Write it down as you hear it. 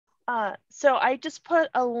So I just put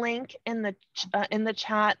a link in the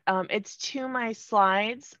chat. It's to my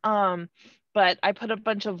slides, but I put a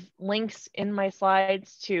bunch of links in my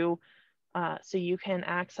slides to so you can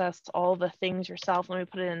access all the things yourself. Let me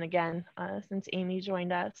put it in again since Amy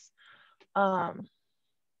joined us. And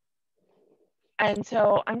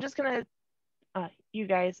so I'm just gonna, you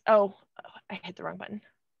guys, oh, I hit the wrong button.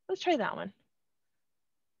 Let's try that one.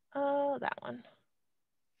 That one.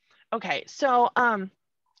 Okay, so I'm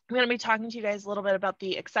going to be talking to you guys a little bit about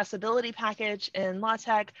the accessibility package in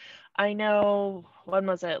LaTeX. I know, when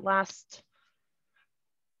was it? Last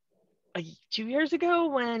 2 years ago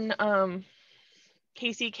when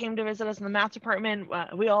Casey came to visit us in the math department,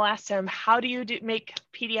 we all asked him, how do you make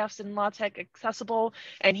PDFs in LaTeX accessible?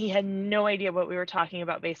 And he had no idea what we were talking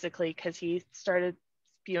about, basically, because he started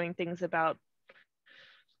spewing things about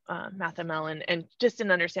MathML and just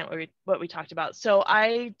didn't understand what we talked about. So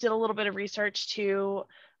I did a little bit of research to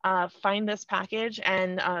find this package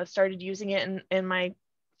and started using it in my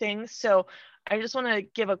things. So I just want to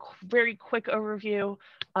give a very quick overview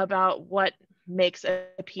about what makes a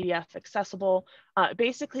PDF accessible.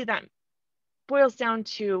 Basically, that boils down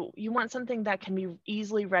to you want something that can be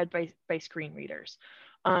easily read by screen readers.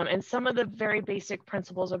 And some of the very basic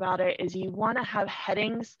principles about it is you want to have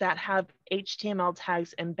headings that have HTML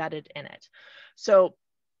tags embedded in it. So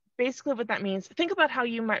basically what that means, think about how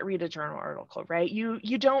you might read a journal article, right? You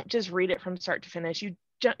don't just read it from start to finish.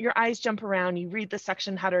 Your eyes jump around, you read the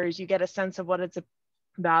section headers, you get a sense of what it's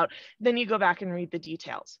about, then you go back and read the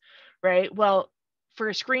details, right? Well, for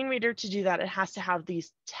a screen reader to do that, it has to have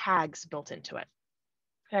these tags built into it,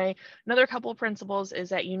 okay? Another couple of principles is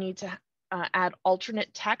that you need to add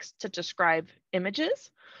alternate text to describe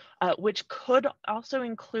images, which could also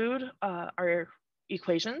include our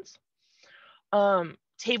equations.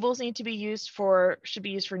 Tables need to be should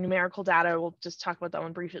be used for numerical data. We'll just talk about that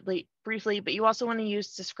one briefly, but you also want to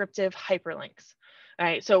use descriptive hyperlinks. All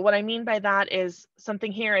right, so what I mean by that is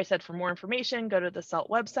something here, I said for more information, go to the SELT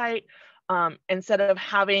website. Instead of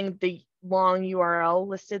having the long URL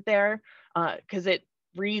listed there, because it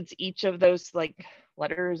reads each of those like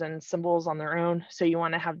letters and symbols on their own. So you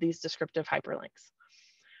want to have these descriptive hyperlinks.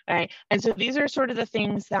 All right, and so these are sort of the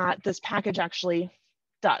things that this package actually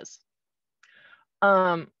does.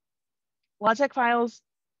 LaTeX files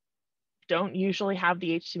don't usually have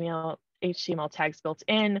the HTML tags built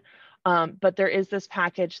in, but there is this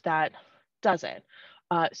package that does it.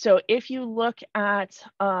 So if you look at,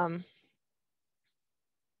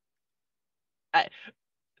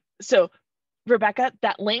 so Rebecca,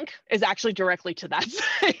 that link is actually directly to that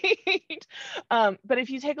site. But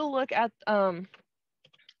if you take a look at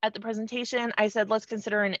the presentation, I said, let's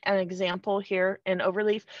consider an example here in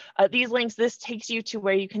Overleaf. These links, this takes you to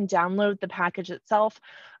where you can download the package itself.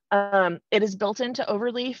 It is built into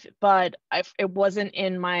Overleaf, but it wasn't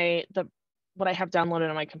in what I have downloaded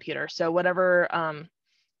on my computer. So whatever,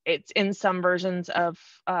 it's in some versions of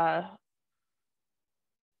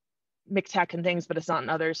MikTeX and things, but it's not in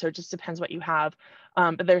others. So it just depends what you have.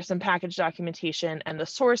 But there's some package documentation and the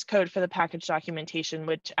source code for the package documentation,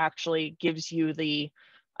 which actually gives you the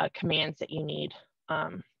commands that you need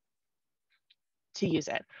to use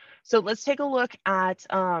it. So let's take a look at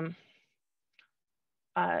the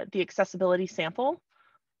accessibility sample.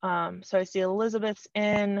 So I see Elizabeth's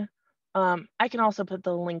in. I can also put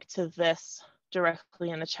the link to this directly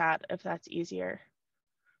in the chat if that's easier.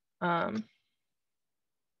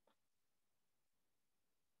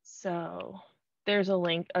 So there's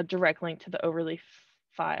a direct link to the Overleaf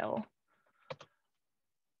file.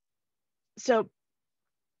 So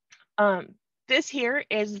this here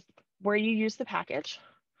is where you use the package,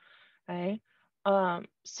 okay?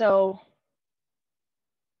 So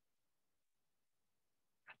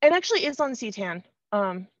it actually is on CTAN,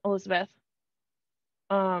 Elizabeth.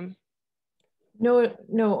 No,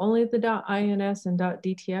 only the .ins and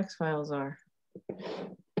 .dtx files are.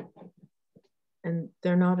 And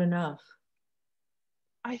they're not enough.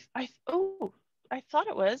 I thought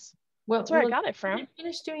it was. Well, that's where I got it from.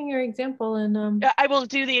 Finish doing your example and I will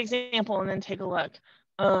do the example and then take a look.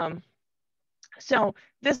 So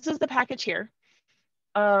this is the package here.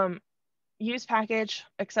 Use package,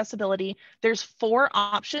 accessibility. There's 4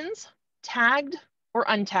 options: tagged or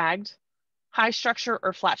untagged, high structure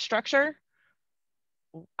or flat structure.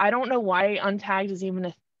 I don't know why untagged is even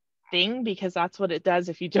a thing, because that's what it does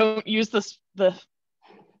if you don't use the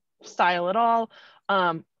style at all.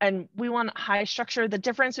 And we want high structure. The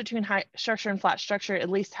difference between high structure and flat structure, at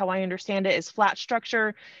least how I understand it, is flat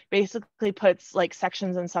structure basically puts like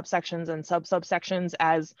sections and subsections and subsections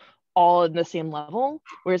as all in the same level,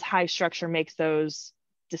 whereas high structure makes those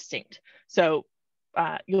distinct. So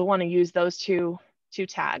you'll want to use those two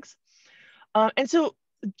tags. And so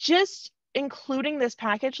just including this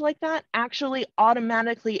package like that actually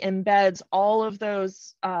automatically embeds all of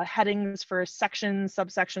those headings for sections,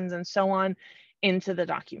 subsections, and so on into the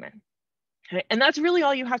document. Okay? And that's really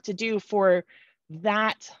all you have to do for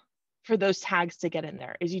that, for those tags to get in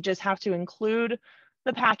there, is you just have to include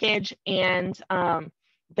the package and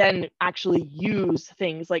then actually use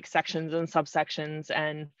things like sections and subsections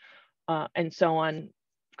and so on,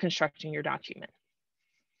 constructing your document.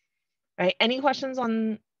 Right? Any questions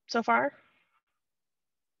on so far?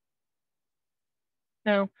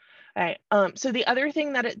 No? All right. So the other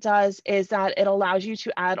thing that it does is that it allows you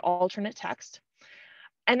to add alternate text.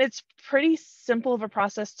 And it's pretty simple of a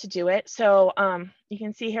process to do it. So you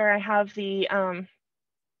can see here I have the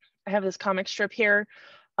I have this comic strip here.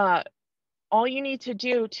 All you need to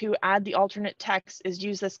do to add the alternate text is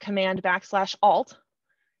use this command \alt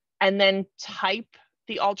and then type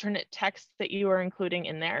the alternate text that you are including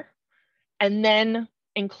in there, and then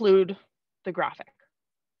include the graphic.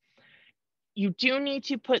 You do need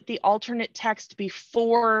to put the alternate text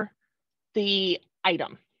before the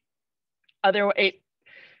item. Otherwise,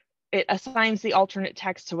 it assigns the alternate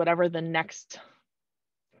text to whatever the next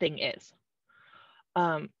thing is.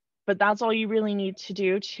 But that's all you really need to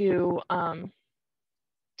do to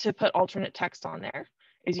put alternate text on there,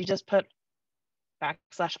 is you just put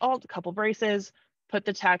 \alt, a couple braces, put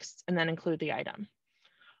the text, and then include the item.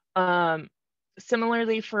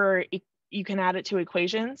 Similarly, you can add it to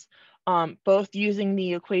equations, both using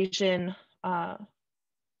the equation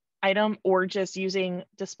item or just using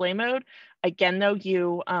display mode. Again, though,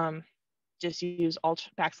 you just use \alt,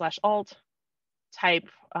 type,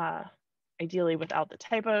 ideally without the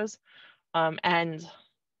typos, and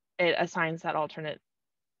it assigns that alternate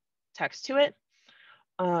text to it.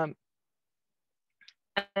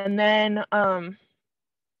 And then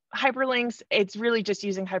hyperlinks, it's really just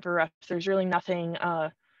using hyperref. There's really nothing,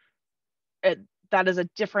 that is a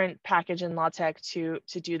different package in LaTeX to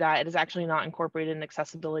do that. It is actually not incorporated in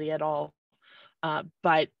accessibility at all,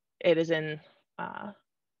 but it is in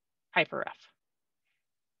hyperref.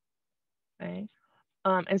 Okay.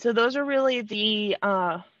 And so those are really the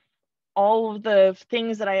all of the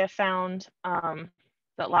things that I have found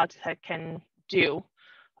that LaTeX can do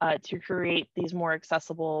to create these more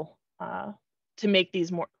accessible, to make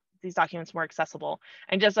these documents more accessible.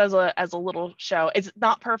 And just as a little show, it's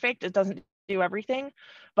not perfect, it doesn't do everything,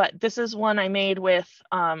 but this is one I made with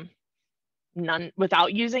none,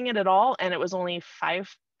 without using it at all, and it was only 5%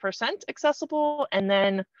 accessible, and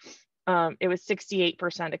then it was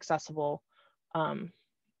 68% accessible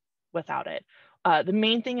without it. The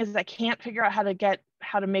main thing is I can't figure out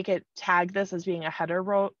how to make it tag this as being a header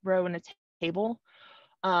row in a table.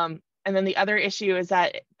 And then the other issue is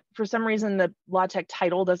that for some reason the LaTeX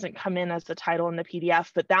title doesn't come in as the title in the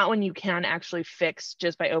PDF, but that one you can actually fix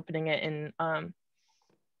just by opening it in an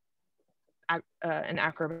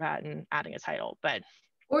Acrobat and adding a title. But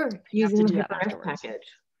or using the HyperF package.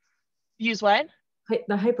 Use what?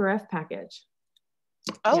 The HyperF package.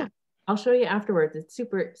 Oh. Yeah. I'll show you afterwards. It's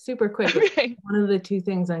super, super quick. Okay. It's one of the two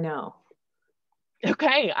things I know.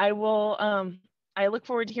 Okay, I will. I look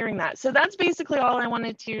forward to hearing that. So that's basically all I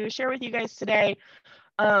wanted to share with you guys today.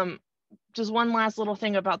 Just one last little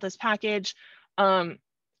thing about this package.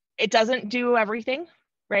 It doesn't do everything,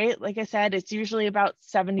 right? Like I said, it's usually about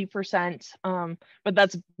 70%, but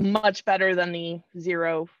that's much better than the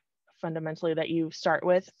 0 fundamentally that you start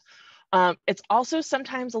with. It's also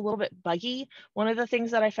sometimes a little bit buggy. One of the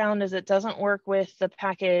things that I found is it doesn't work with the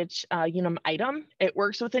package unum item. It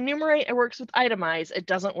works with enumerate, it works with itemize. It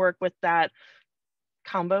doesn't work with that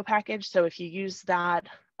combo package. So if you use that,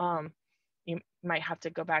 you might have to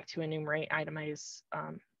go back to enumerate, itemize,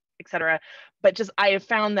 etc. But just I have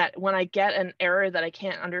found that when I get an error that I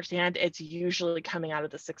can't understand, it's usually coming out of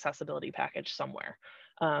this accessibility package somewhere.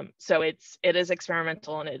 So it is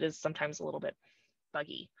experimental and it is sometimes a little bit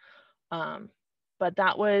buggy. But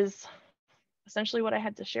that was essentially what I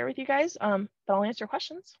had to share with you guys. But I'll answer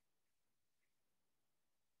questions.